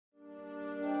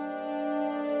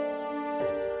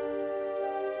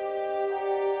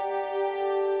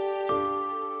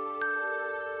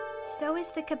So is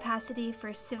the capacity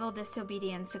for civil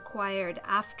disobedience acquired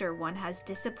after one has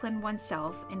disciplined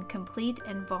oneself in complete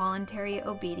and voluntary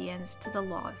obedience to the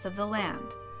laws of the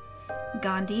land.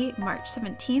 Gandhi, March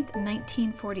 17,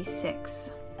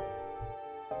 1946.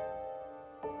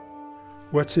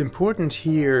 What's important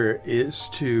here is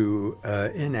to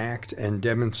enact and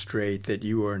demonstrate that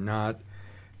you are not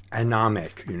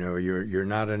anomic. You're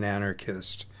not an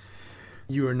anarchist.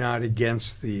 You are not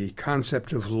against the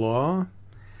concept of law.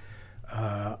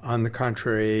 On the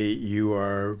contrary, you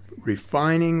are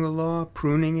refining the law,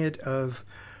 pruning it of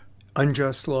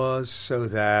unjust laws so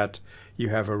that you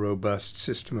have a robust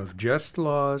system of just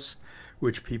laws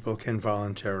which people can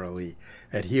voluntarily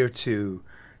adhere to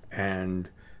and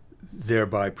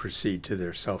thereby proceed to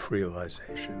their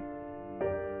self-realization.